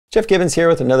Jeff Gibbons here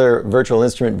with another virtual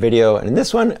instrument video, and in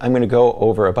this one I'm going to go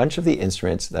over a bunch of the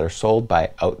instruments that are sold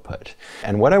by output.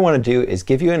 And what I want to do is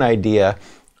give you an idea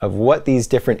of what these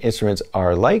different instruments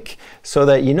are like so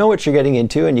that you know what you're getting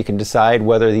into and you can decide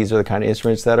whether these are the kind of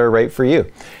instruments that are right for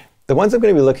you. The ones I'm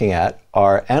going to be looking at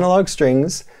are analog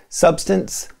strings,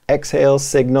 substance, exhale,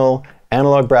 signal,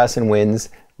 analog brass and winds,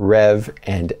 rev,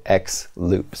 and X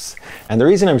loops. And the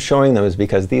reason I'm showing them is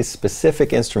because these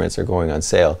specific instruments are going on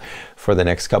sale for the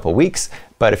next couple weeks.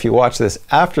 But if you watch this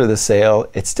after the sale,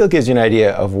 it still gives you an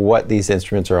idea of what these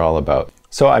instruments are all about.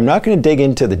 So I'm not going to dig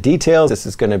into the details. This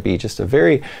is going to be just a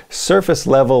very surface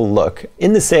level look.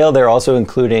 In the sale, they're also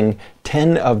including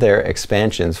 10 of their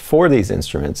expansions for these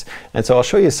instruments. And so I'll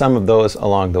show you some of those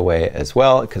along the way as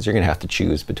well, because you're going to have to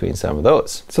choose between some of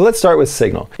those. So let's start with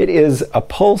Signal. It is a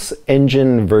pulse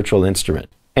engine virtual instrument.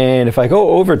 And if I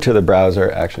go over to the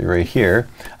browser, actually right here,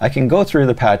 I can go through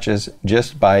the patches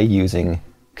just by using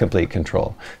complete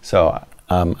control. So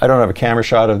I don't have a camera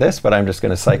shot of this, but I'm just going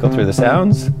to cycle through the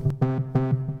sounds.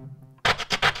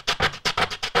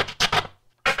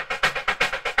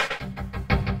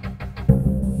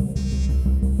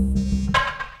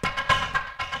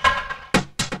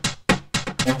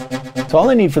 So all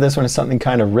I need for this one is something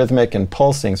kind of rhythmic and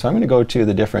pulsing. So I'm going to go to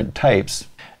the different types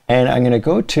and I'm going to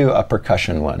go to a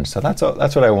percussion one. So that's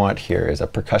what I want here, is a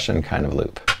percussion kind of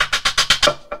loop.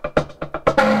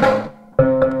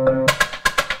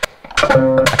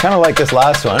 I kind of like this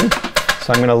last one,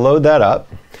 so I'm going to load that up.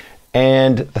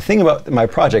 And the thing about my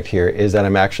project here is that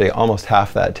I'm actually almost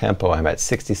half that tempo. I'm at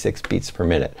 66 beats per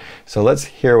minute. So let's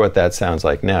hear what that sounds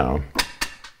like now.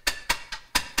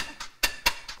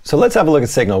 So let's have a look at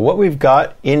Signal. What we've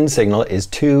got in Signal is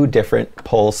two different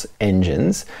pulse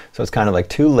engines. So it's kind of like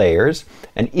two layers,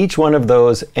 and each one of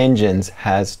those engines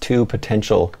has two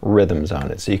potential rhythms on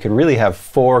it. So you could really have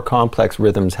four complex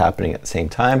rhythms happening at the same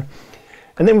time.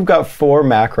 And then we've got four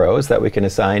macros that we can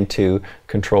assign to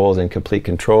controls in complete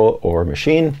control or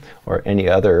machine or any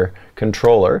other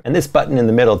controller. And this button in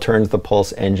the middle turns the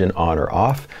pulse engine on or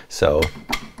off. So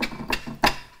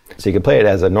you can play it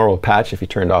as a normal patch if you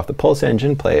turned off the pulse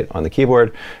engine, play it on the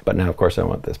keyboard. But now, of course, I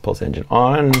want this pulse engine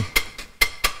on.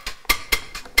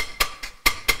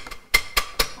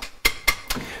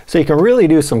 So you can really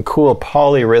do some cool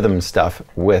polyrhythm stuff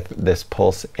with this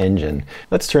pulse engine.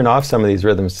 Let's turn off some of these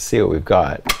rhythms to see what we've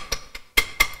got.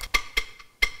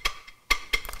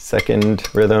 Second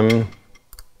rhythm.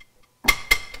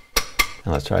 And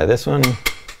let's try this one.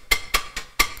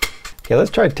 Okay,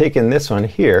 let's try taking this one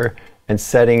here and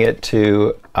setting it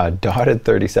to a dotted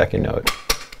 30-second note.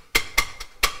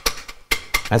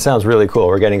 That sounds really cool.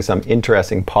 We're getting some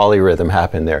interesting polyrhythm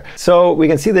happen there. So we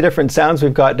can see the different sounds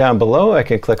we've got down below. I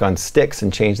can click on sticks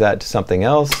and change that to something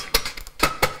else.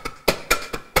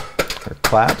 Or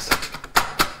claps.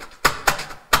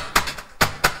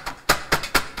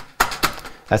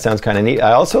 That sounds kind of neat.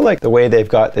 I also like the way they've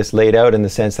got this laid out in the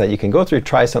sense that you can go through,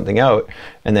 try something out,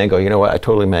 and then go, you know what, I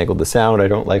totally mangled the sound, I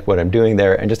don't like what I'm doing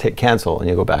there, and just hit cancel, and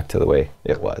you go back to the way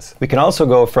it was. We can also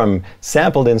go from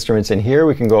sampled instruments in here,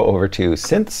 we can go over to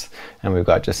synths, and we've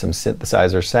got just some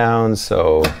synthesizer sounds,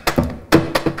 so,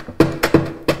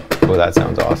 oh, that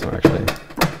sounds awesome actually.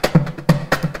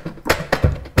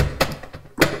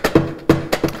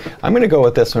 I'm going to go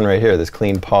with this one right here, this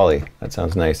clean poly. That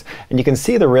sounds nice. And you can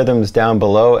see the rhythms down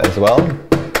below as well.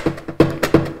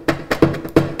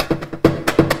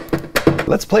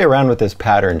 Let's play around with this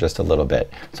pattern just a little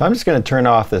bit. So I'm just going to turn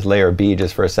off this layer B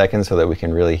just for a second so that we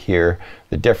can really hear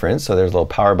the difference. So there's a little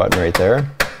power button right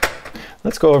there.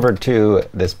 Let's go over to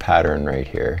this pattern right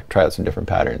here. Try out some different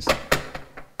patterns.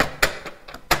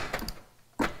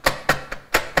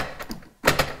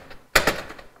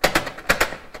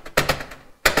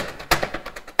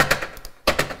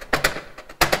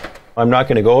 I'm not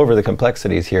going to go over the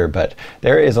complexities here, but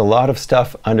there is a lot of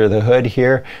stuff under the hood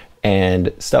here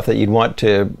and stuff that you'd want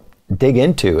to dig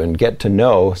into and get to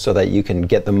know so that you can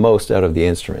get the most out of the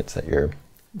instruments that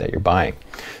you're buying.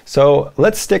 So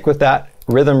let's stick with that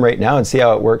rhythm right now and see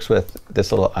how it works with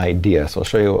this little idea. So I'll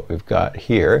show you what we've got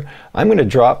here. I'm going to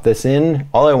drop this in.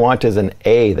 All I want is an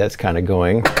A that's kind of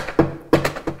going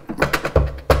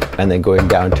and then going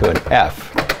down to an F.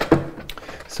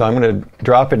 So I'm going to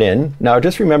drop it in. Now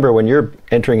just remember, when you're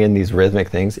entering in these rhythmic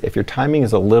things, if your timing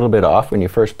is a little bit off when you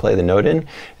first play the note in,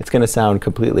 it's going to sound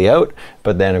completely out,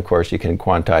 but then of course you can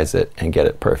quantize it and get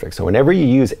it perfect. So whenever you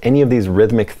use any of these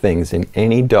rhythmic things in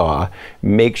any DAW,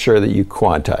 make sure that you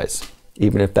quantize,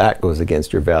 even if that goes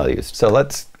against your values. So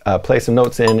let's play some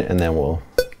notes in and then we'll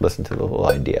listen to the little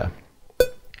idea.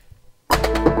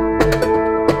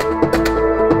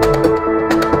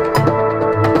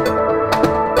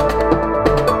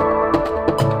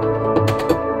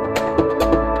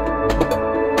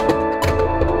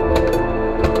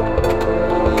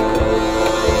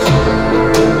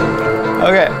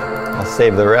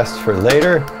 save the rest for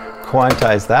later,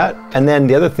 quantize that. And then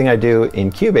the other thing I do in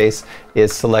Cubase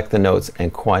is select the notes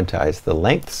and quantize the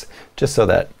lengths, just so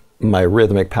that my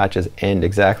rhythmic patches end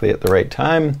exactly at the right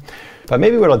time. But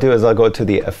maybe what I'll do is I'll go to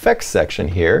the effects section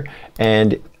here,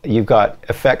 and you've got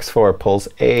effects for pulse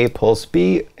A, pulse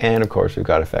B, and of course we've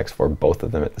got effects for both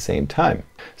of them at the same time.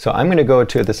 So I'm going to go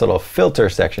to this little filter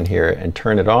section here and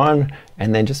turn it on,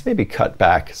 and then just maybe cut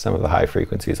back some of the high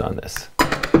frequencies on this.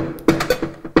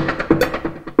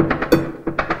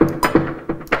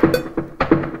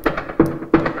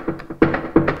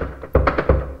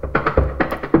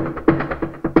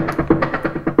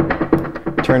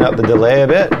 Turn up the delay a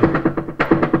bit,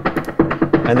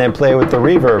 and then play with the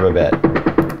reverb a bit.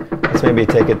 Let's maybe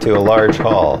take it to a large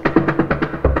hall.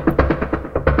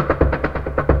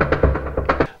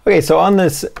 Okay, so on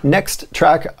this next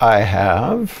track I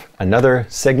have another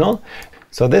signal.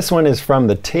 So this one is from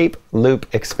the tape loop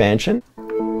expansion.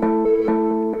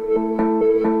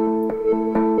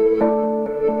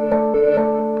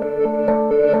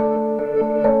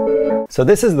 So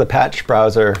this is the patch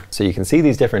browser, so you can see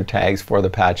these different tags for the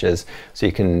patches, so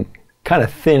you can kind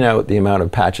of thin out the amount of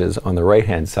patches on the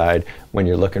right-hand side when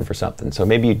you're looking for something. So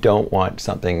maybe you don't want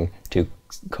something too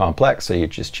complex, so you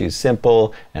just choose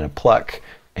simple and a pluck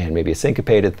and maybe a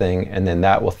syncopated thing, and then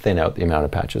that will thin out the amount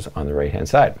of patches on the right-hand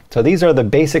side. So these are the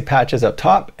basic patches up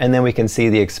top, and then we can see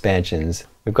the expansions.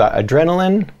 We've got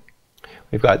Adrenaline,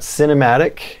 we've got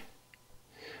Cinematic,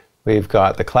 we've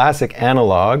got the Classic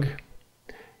Analog,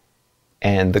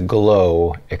 and the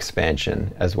Glow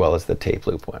expansion, as well as the tape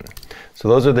loop one. So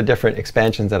those are the different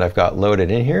expansions that I've got loaded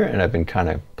in here, and I've been kind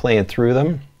of playing through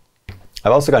them.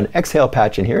 I've also got an Exhale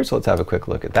patch in here, so let's have a quick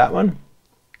look at that one.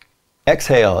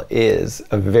 Exhale is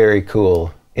a very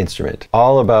cool instrument,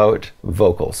 all about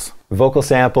vocals. Vocal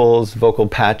samples, vocal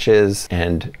patches,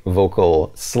 and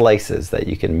vocal slices that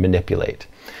you can manipulate.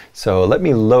 So let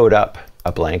me load up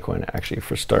a blank one, actually,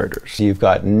 for starters. You've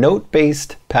got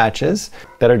note-based patches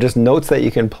that are just notes that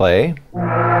you can play.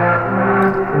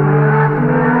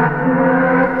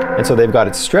 And so they've got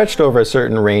it stretched over a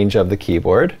certain range of the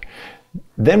keyboard.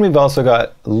 Then we've also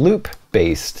got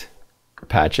loop-based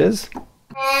patches.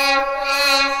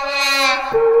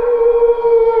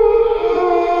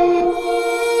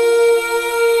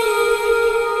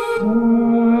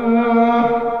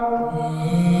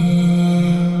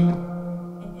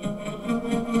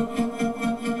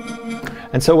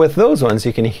 And so with those ones,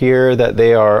 you can hear that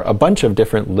they are a bunch of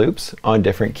different loops on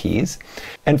different keys.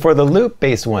 And for the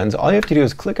loop-based ones, all you have to do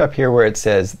is click up here where it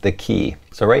says the key.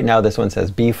 So right now this one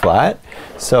says B flat.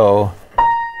 So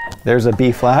there's a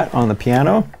B flat on the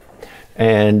piano.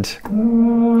 And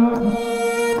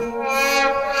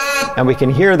we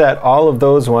can hear that all of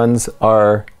those ones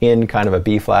are in kind of a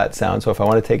B flat sound. So if I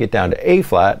want to take it down to A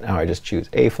flat, now I just choose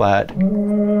A flat.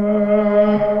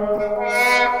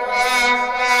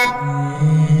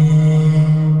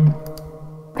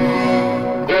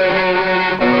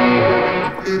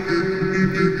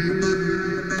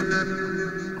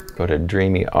 Go to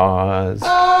Dreamy Oz.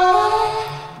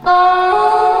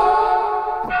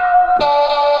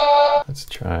 Let's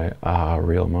try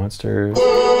Real Monsters.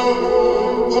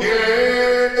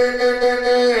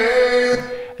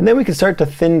 And then we can start to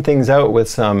thin things out with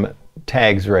some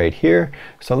tags right here.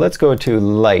 So let's go to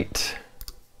Light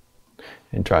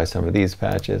and try some of these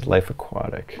patches. Life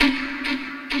Aquatic.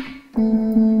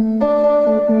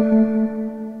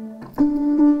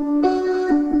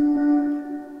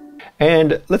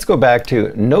 And let's go back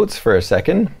to notes for a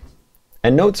second.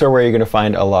 And notes are where you're going to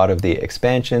find a lot of the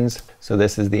expansions. So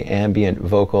this is the ambient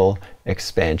vocal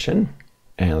expansion.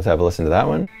 And let's have a listen to that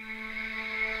one.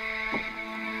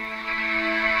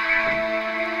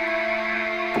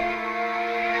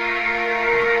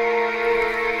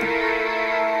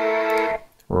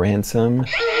 Ransom.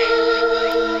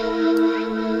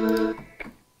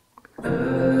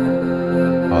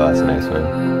 Oh, that's a nice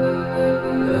one.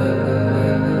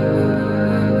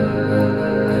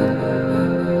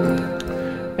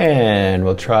 And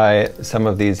we'll try some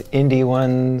of these indie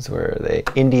ones, where are they?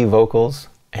 Indie vocals.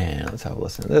 And let's have a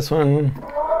listen to this one.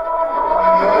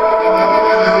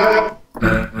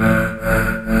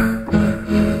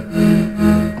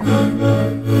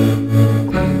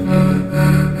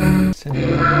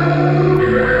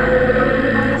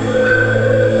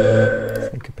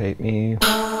 Syncopate Me.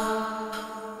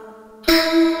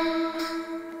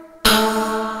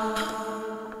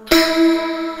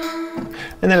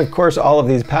 And then of course, all of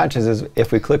these patches is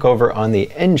if we click over on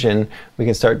the engine, we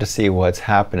can start to see what's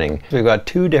happening. So we've got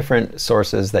two different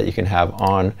sources that you can have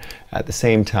on at the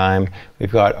same time.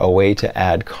 We've got a way to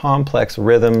add complex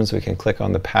rhythms. We can click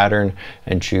on the pattern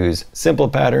and choose simple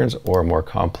patterns or more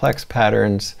complex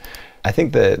patterns. I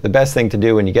think the best thing to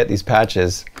do when you get these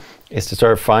patches is to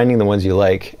start finding the ones you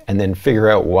like and then figure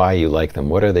out why you like them.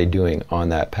 What are they doing on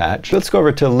that patch? Let's go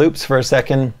over to loops for a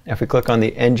second. If we click on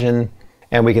the engine,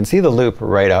 and we can see the loop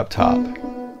right up top.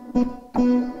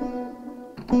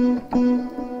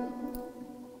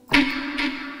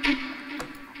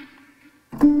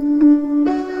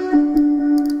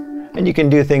 And you can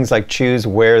do things like choose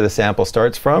where the sample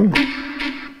starts from.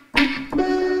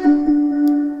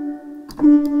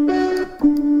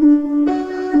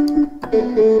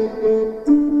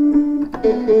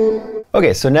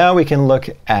 Okay, so now we can look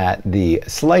at the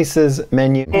slices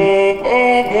menu. I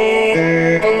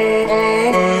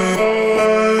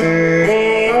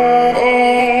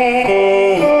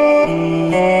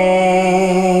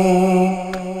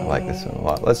like this one a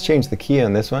lot. Let's change the key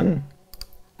on this one.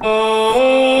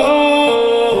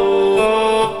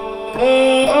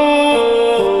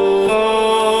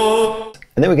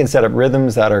 And then we can set up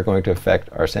rhythms that are going to affect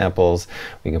our samples.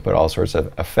 We can put all sorts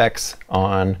of effects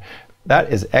on.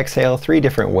 That is Exhale, 3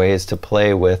 different ways to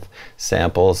play with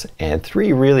samples and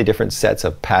 3 really different sets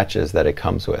of patches that it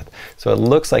comes with. So it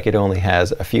looks like it only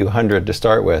has a few hundred to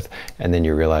start with, and then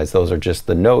you realize those are just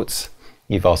the notes.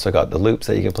 You've also got the loops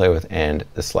that you can play with and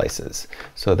the slices.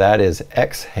 So that is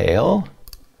Exhale.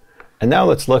 And now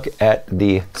let's look at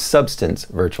the Substance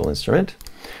virtual instrument.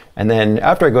 And then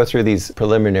after I go through these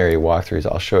preliminary walkthroughs,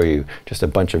 I'll show you just a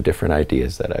bunch of different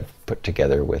ideas that I've put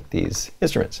together with these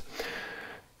instruments.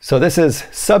 So this is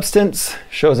Substance,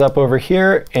 shows up over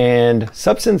here, and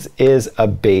Substance is a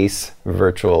bass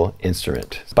virtual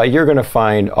instrument. But you're going to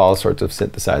find all sorts of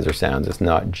synthesizer sounds. It's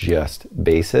not just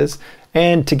basses.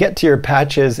 And to get to your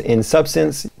patches in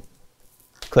Substance,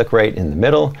 click right in the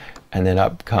middle, and then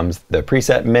up comes the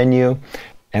preset menu.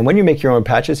 And when you make your own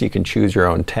patches, you can choose your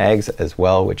own tags as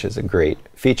well, which is a great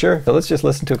feature. So let's just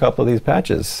listen to a couple of these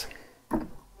patches.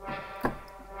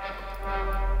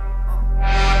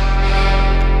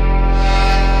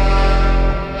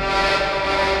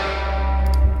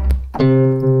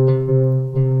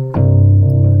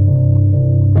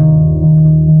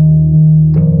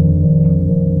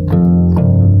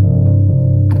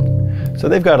 So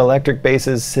they've got electric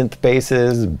basses, synth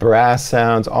basses, brass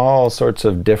sounds, all sorts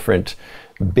of different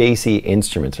bassy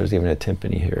instruments. There's even a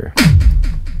timpani here.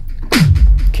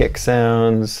 Kick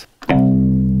sounds.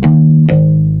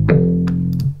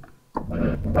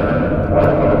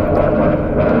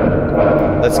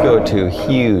 Let's go to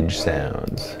huge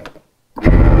sounds.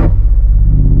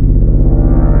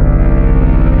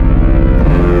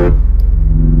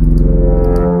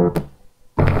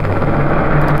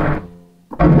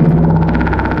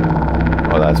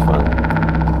 Oh, that's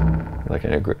fun. Like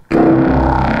in a group.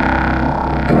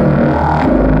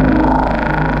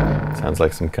 Sounds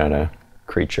like some kind of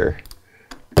creature.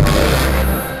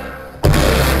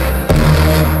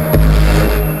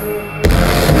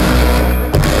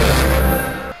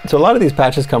 So a lot of these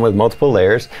patches come with multiple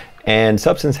layers, and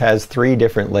Substance has 3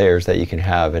 different layers that you can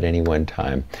have at any one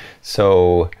time.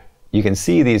 So you can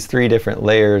see these 3 different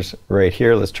layers right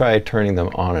here. Let's try turning them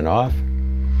on and off.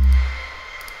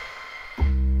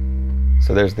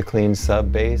 So there's the clean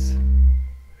sub bass.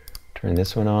 Turn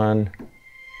this one on.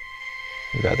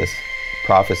 We've got this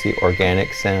Prophecy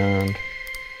organic sound.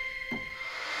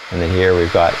 And then here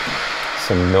we've got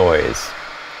some noise.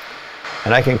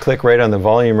 And I can click right on the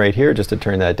volume right here just to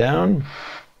turn that down.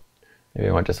 Maybe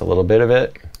I want just a little bit of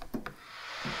it.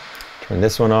 Turn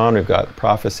this one on. We've got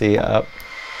Prophecy up.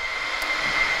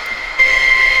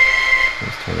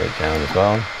 Let's turn it down as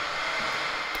well.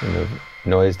 Turn the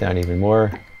noise down even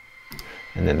more.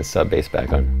 And then the sub bass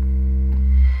back on.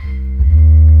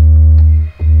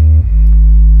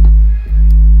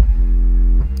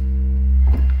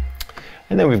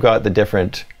 And then we've got the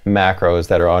different macros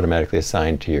that are automatically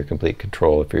assigned to your complete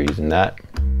control if you're using that.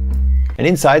 And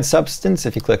inside Substance,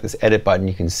 if you click this edit button,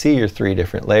 you can see your 3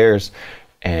 different layers,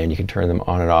 and you can turn them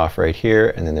on and off right here.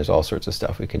 And then there's all sorts of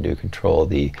stuff we can do. Control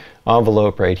the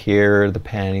envelope right here, the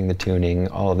panning, the tuning,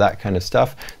 all of that kind of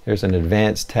stuff. There's an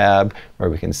advanced tab where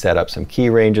we can set up some key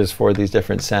ranges for these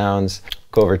different sounds.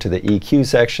 Go over to the EQ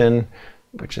section,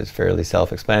 which is fairly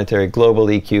self-explanatory. Global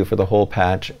EQ for the whole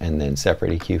patch, and then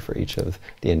separate EQ for each of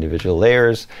the individual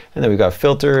layers. And then we've got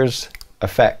filters,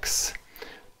 effects,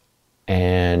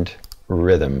 and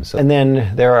rhythms. And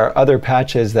then there are other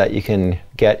patches that you can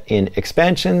get in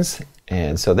expansions.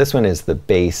 And so this one is the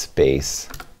bass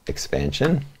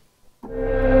expansion. Oh,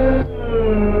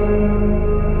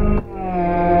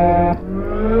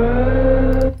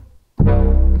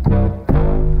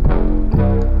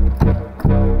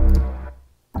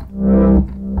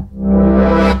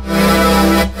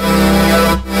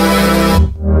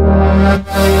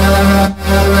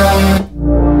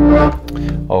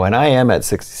 and I am at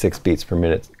 66 beats per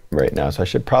minute right now, so I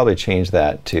should probably change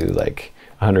that to like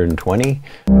 120.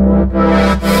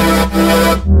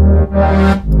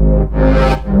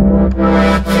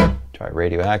 Try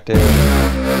radioactive.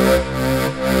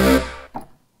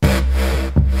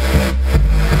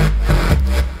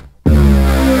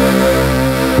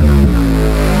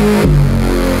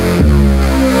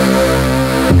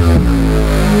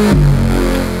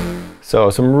 So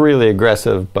some really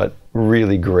aggressive but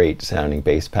really great sounding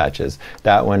bass patches.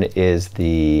 That one is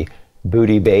the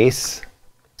Booty Bass,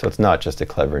 so it's not just a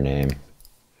clever name.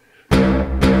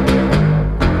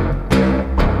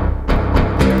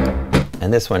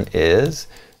 And this one is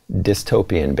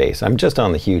Dystopian Bass. I'm just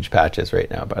on the huge patches right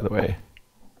now, by the way.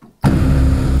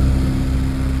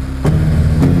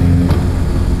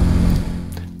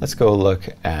 Let's go look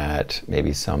at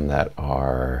maybe some that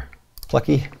are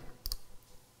plucky.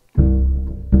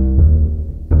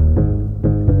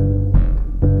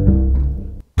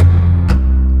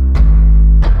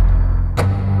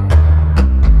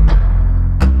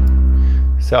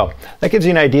 So that gives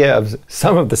you an idea of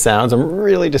some of the sounds. I'm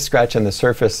really just scratching the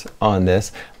surface on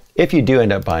this. If you do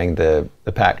end up buying the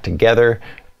pack together,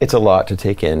 it's a lot to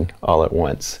take in all at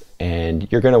once. And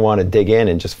you're going to want to dig in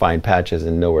and just find patches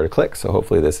and know where to click. So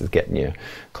hopefully this is getting you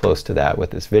close to that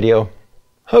with this video.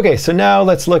 Okay, so now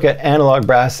let's look at analog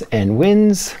brass and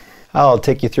winds. I'll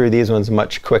take you through these ones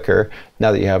much quicker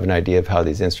now that you have an idea of how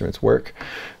these instruments work.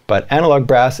 But analog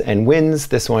brass and winds,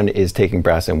 this one is taking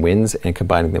brass and winds and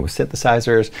combining them with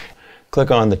synthesizers.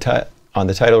 Click on the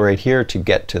title right here to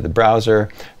get to the browser.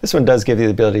 This one does give you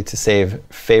the ability to save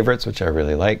favorites, which I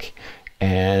really like.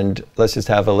 And let's just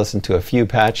have a listen to a few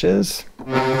patches.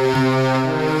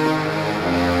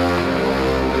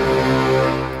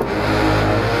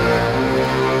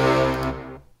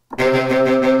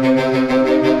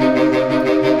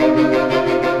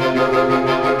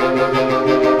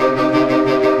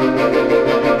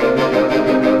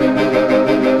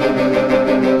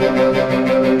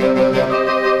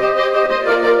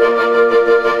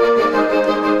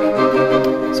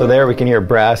 So there we can hear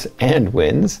brass and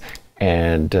winds,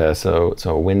 and so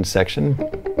a wind section.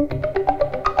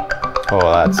 Oh,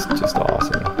 that's just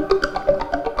awesome.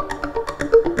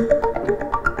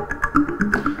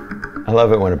 I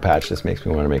love it when a patch just makes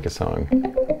me want to make a song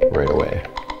right away.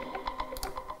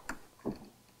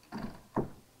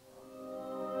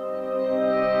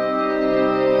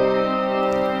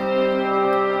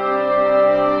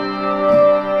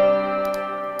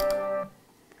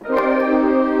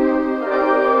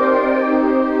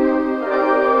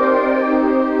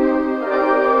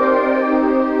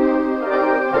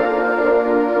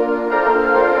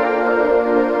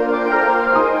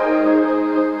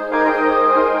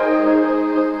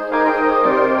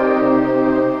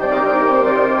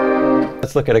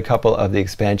 Let's look at a couple of the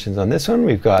expansions on this one.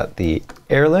 We've got the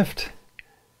Airlift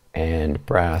and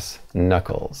Brass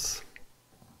Knuckles.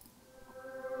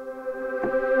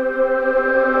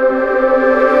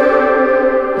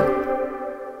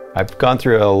 I've gone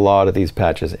through a lot of these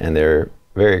patches and they're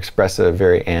very expressive,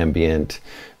 very ambient,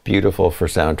 beautiful for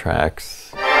soundtracks.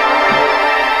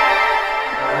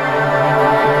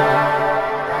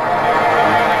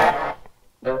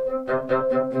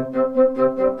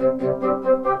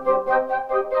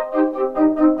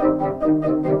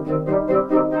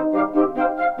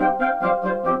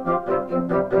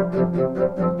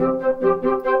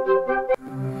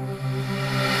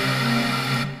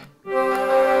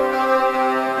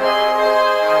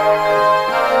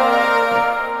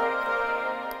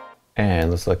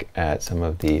 And let's look at some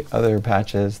of the other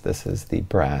patches. This is the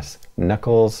Brass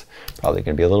Knuckles, probably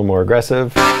going to be a little more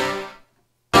aggressive.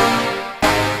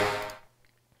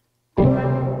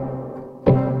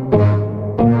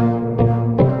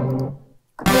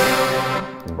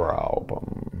 Brow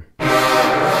bum.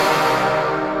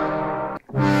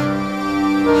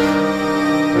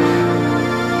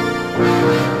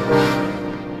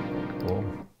 Cool.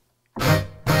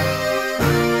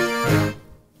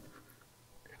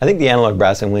 I think the analog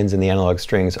brass and winds and the analog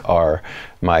strings are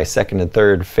my second and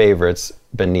third favorites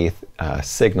beneath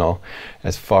Signal.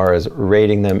 As far as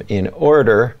rating them in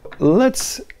order,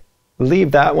 let's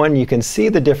leave that one. You can see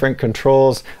the different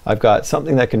controls. I've got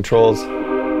something that controls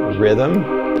rhythm.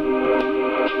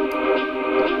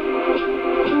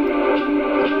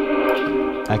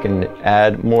 I can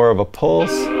add more of a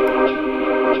pulse.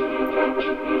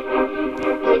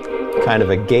 kind of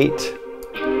a gate,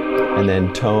 and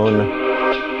then tone,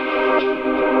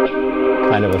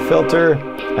 kind of a filter,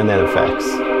 and then effects.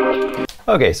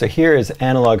 Okay, so here is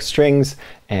analog strings,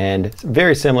 and it's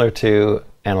very similar to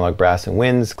analog brass and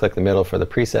winds. Click the middle for the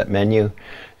preset menu,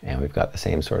 and we've got the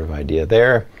same sort of idea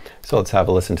there. So let's have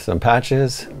a listen to some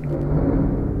patches.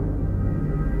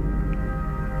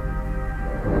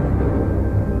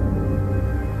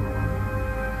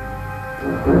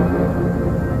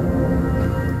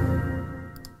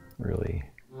 Really.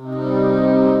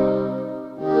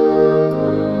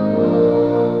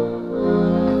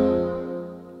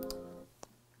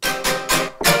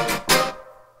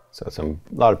 So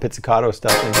a lot of pizzicato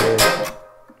stuff in here.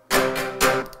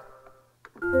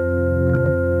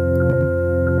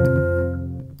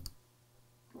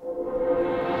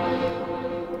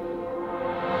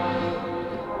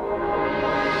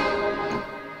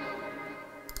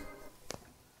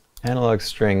 Analog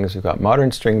strings, we've got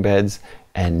modern string beds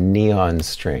and neon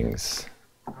strings.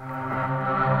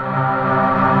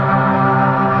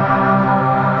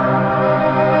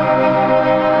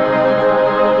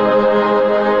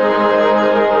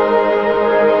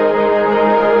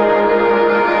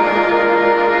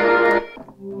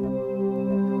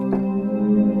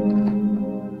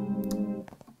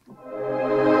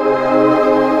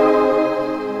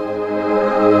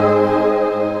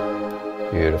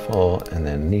 Beautiful, and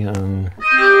then neon.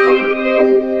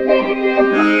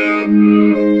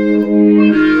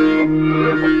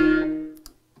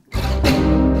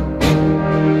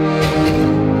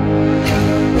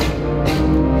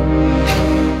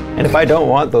 And if I don't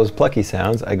want those plucky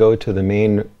sounds, I go to the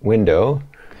main window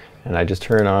and I just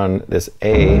turn on this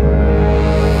A,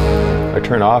 or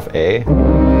turn off A.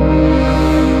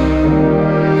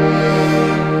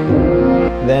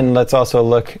 Then let's also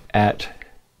look at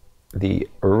the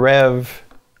Rev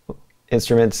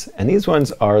instruments, and these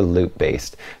ones are loop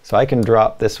based. So I can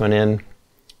drop this one in.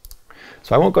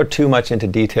 So I won't go too much into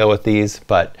detail with these,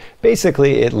 but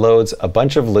basically it loads a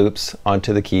bunch of loops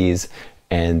onto the keys,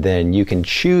 and then you can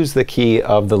choose the key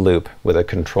of the loop with a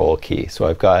control key. So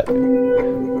I've got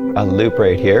a loop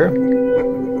right here,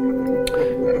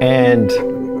 and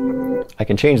I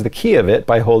can change the key of it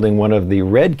by holding one of the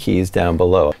red keys down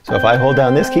below. So if I hold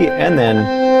down this key and then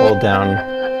hold down,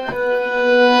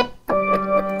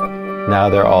 now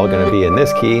they're all going to be in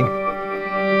this key.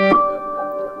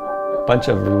 Bunch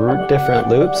of different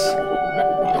loops.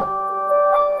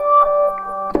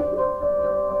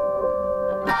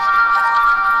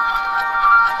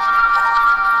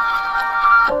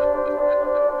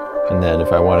 And then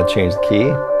if I want to change the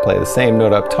key, play the same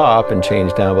note up top and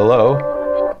change down below.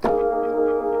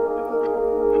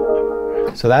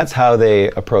 So that's how they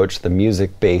approach the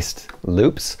music-based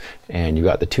loops. And you've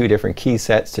got the two different key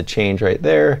sets to change right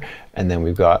there. And then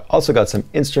we've also got some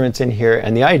instruments in here.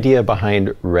 And the idea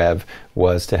behind Rev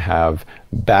was to have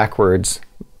backwards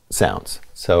sounds,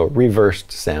 so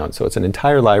reversed sounds. So it's an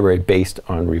entire library based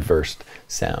on reversed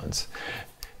sounds.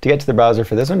 To get to the browser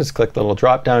for this one, just click the little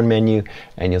drop-down menu,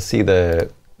 and you'll see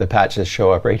the patches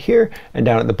show up right here. And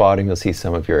down at the bottom, you'll see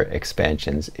some of your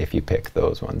expansions if you pick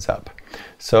those ones up.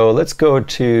 So let's go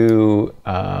to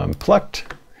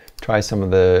Plucked, try some of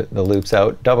the loops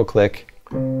out, double-click.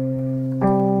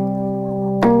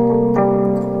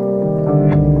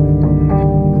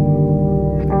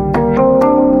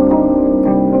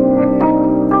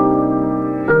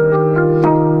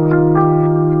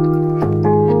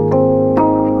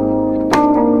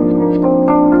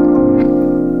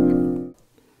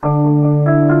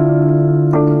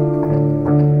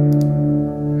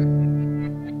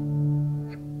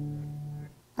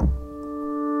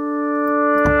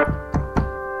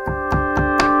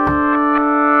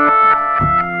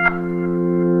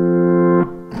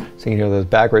 So you can hear those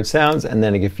backwards sounds, and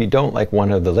then if you don't like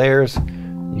one of the layers,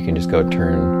 you can just go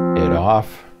turn it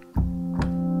off.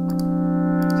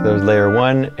 So there's layer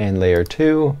 1 and layer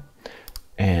 2,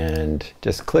 and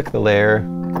just click the layer,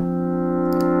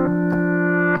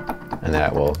 and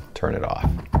that will turn it off.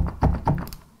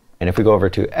 And if we go over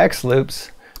to X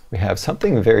loops, we have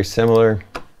something very similar.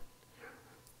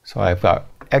 So I've got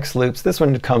X loops. This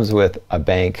one comes with a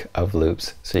bank of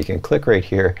loops. So you can click right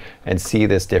here and see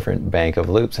this different bank of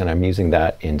loops, and I'm using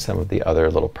that in some of the other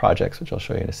little projects, which I'll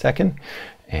show you in a second.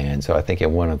 And so I think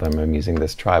in one of them I'm using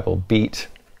this tribal beat.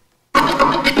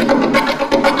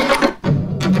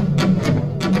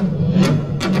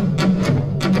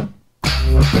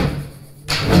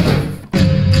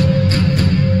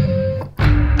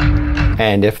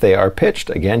 And if they are pitched,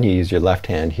 again, you use your left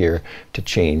hand here to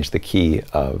change the key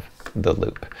of the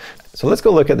loop. So let's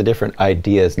go look at the different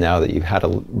ideas now that you've had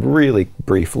a really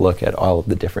brief look at all of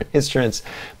the different instruments.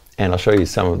 and I'll show you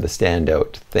some of the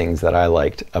standout things that I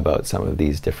liked about some of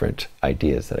these different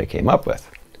ideas that I came up with.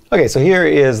 Okay, so here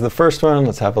is the first one.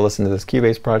 Let's have a listen to this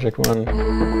Cubase project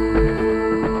one.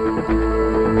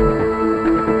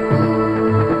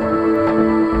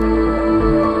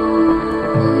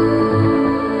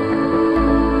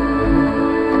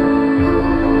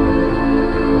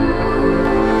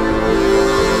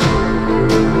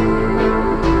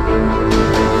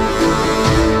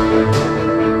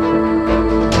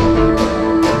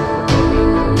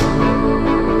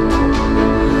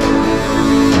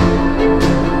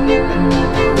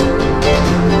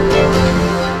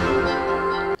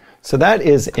 So that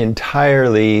is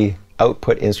entirely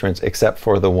output instruments except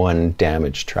for the one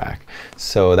damaged track.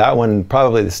 So that one,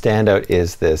 probably the standout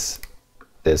is this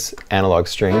analog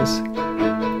strings.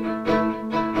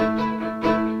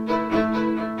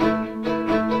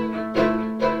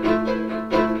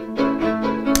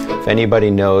 If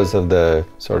anybody knows of the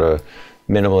sort of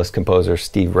minimalist composer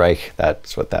Steve Reich,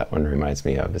 that's what that one reminds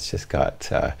me of. It's just got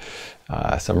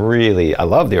some really, I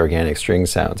love the organic string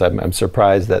sounds. I'm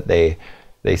surprised that they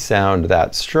sound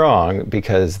that strong,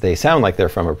 because they sound like they're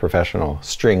from a professional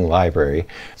string library.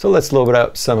 So let's load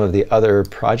up some of the other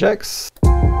projects.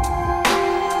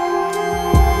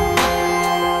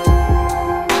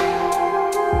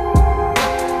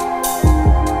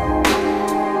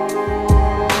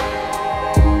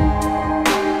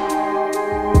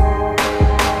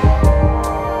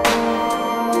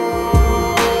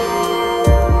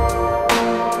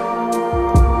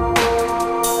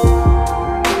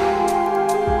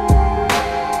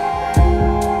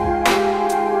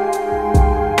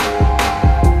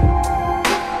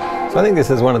 So I think this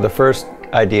is one of the first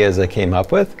ideas I came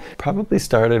up with. Probably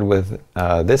started with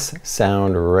this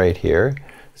sound right here.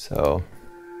 So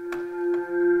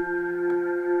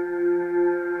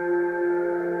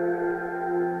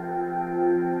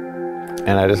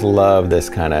and I just love this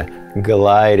kind of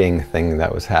gliding thing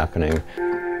that was happening.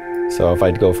 So if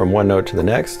I'd go from one note to the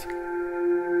next,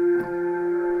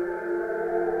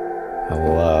 I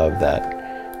love that.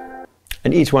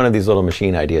 And each one of these little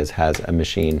machine ideas has a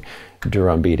machine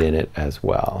drum beat in it as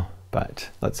well.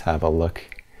 But let's have a look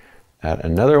at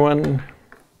another one.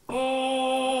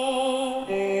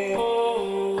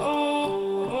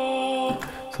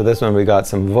 So this one, we got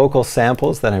some vocal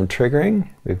samples that I'm triggering.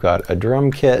 We've got a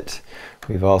drum kit.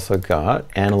 We've also got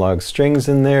analog strings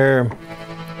in there,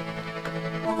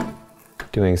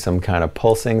 doing some kind of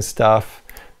pulsing stuff.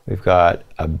 We've got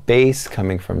a bass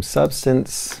coming from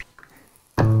Substance.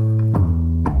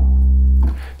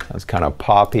 Sounds kind of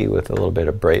poppy with a little bit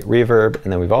of bright reverb.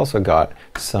 And then we've also got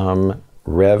some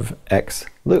Rev X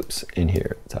loops in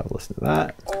here. Let's have a listen to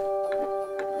that.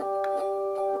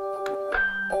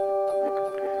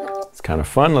 It's kind of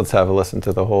fun. Let's have a listen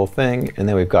to the whole thing. And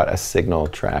then we've got a signal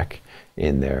track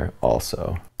in there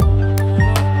also.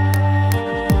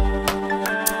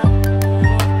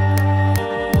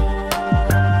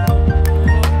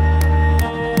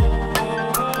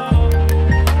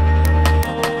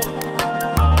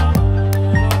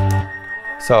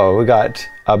 So we got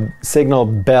a signal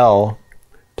bell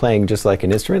playing just like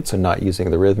an instrument, so not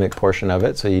using the rhythmic portion of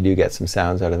it, so you do get some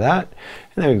sounds out of that.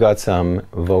 And then we've got some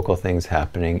vocal things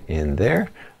happening in there.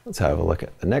 Let's have a look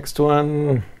at the next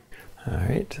one. All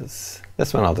right, this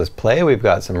one I'll just play. We've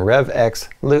got some Rev X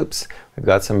loops, we've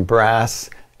got some brass,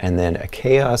 and then a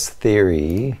Chaos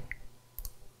Theory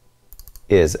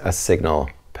is a signal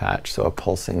patch, so a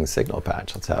pulsing signal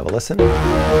patch. Let's have a listen.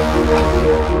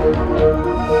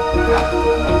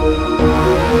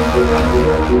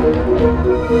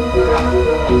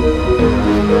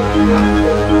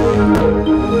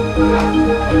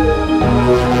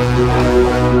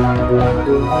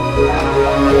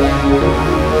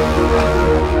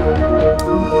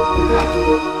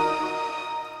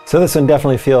 So this one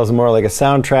definitely feels more like a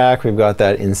soundtrack. We've got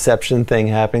that Inception thing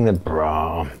happening,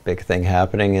 the big thing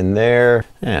happening in there.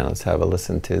 And let's have a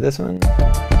listen to this one.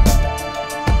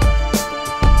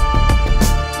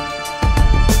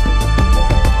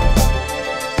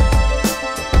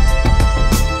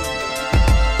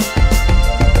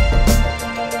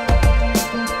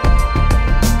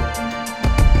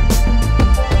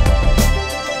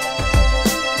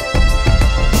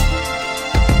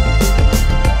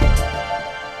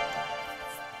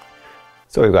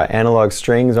 So we've got analog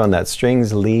strings on that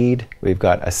strings lead. We've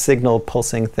got a signal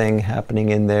pulsing thing happening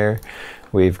in there.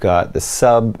 We've got the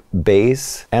sub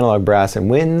bass, analog brass and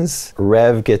winds,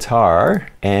 rev guitar,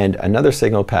 and another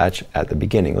signal patch at the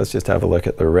beginning. Let's just have a look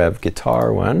at the rev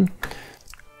guitar one.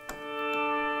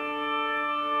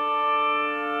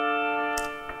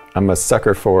 I'm a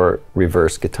sucker for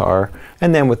reverse guitar.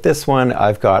 And then with this one,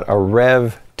 I've got a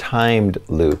rev timed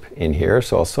loop in here.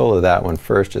 So I'll solo that one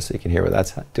first just so you can hear what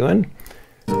that's doing.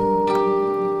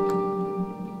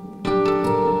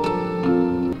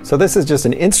 So this is just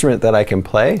an instrument that I can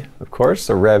play, of course.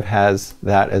 So Rev has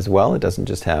that as well. It doesn't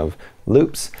just have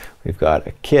loops. We've got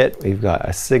a kit, we've got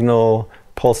a signal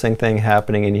pulsing thing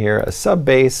happening in here, a sub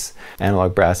bass,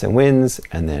 analog brass and winds,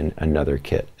 and then another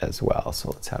kit as well. So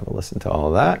let's have a listen to all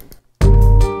of that.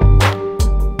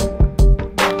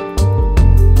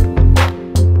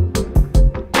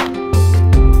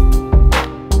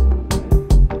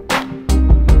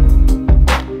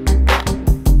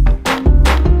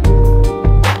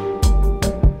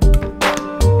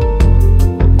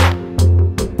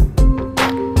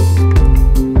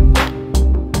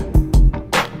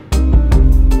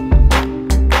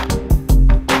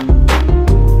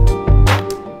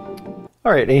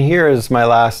 All right, and here is my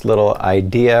last little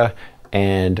idea.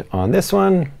 And on this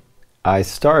one, I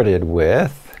started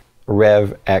with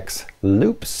Rev X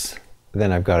loops.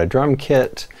 Then I've got a drum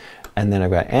kit, and then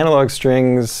I've got analog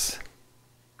strings,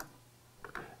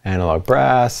 analog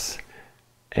brass,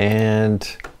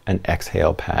 and an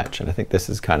exhale patch. And I think this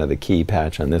is kind of the key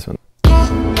patch on this one.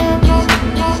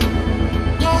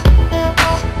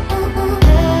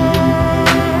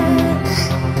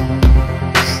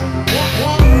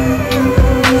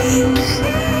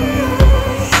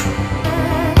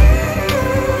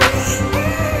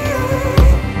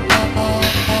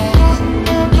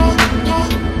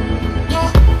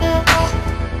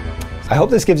 I hope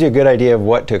this gives you a good idea of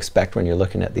what to expect when you're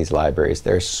looking at these libraries.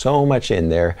 There's so much in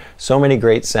there, so many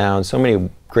great sounds, so many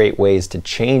great ways to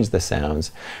change the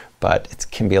sounds, but it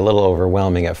can be a little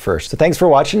overwhelming at first. So thanks for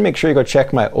watching. Make sure you go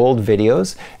check my old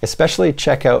videos, especially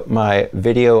check out my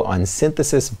video on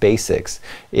synthesis basics.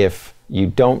 If you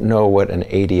don't know what an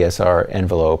ADSR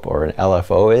envelope or an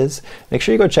LFO is, make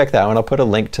sure you go check that one. I'll put a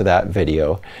link to that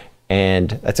video. And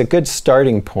that's a good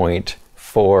starting point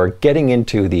for getting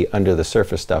into the under the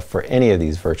surface stuff for any of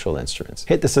these virtual instruments.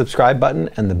 Hit the subscribe button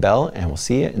and the bell, and we'll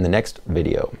see you in the next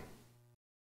video.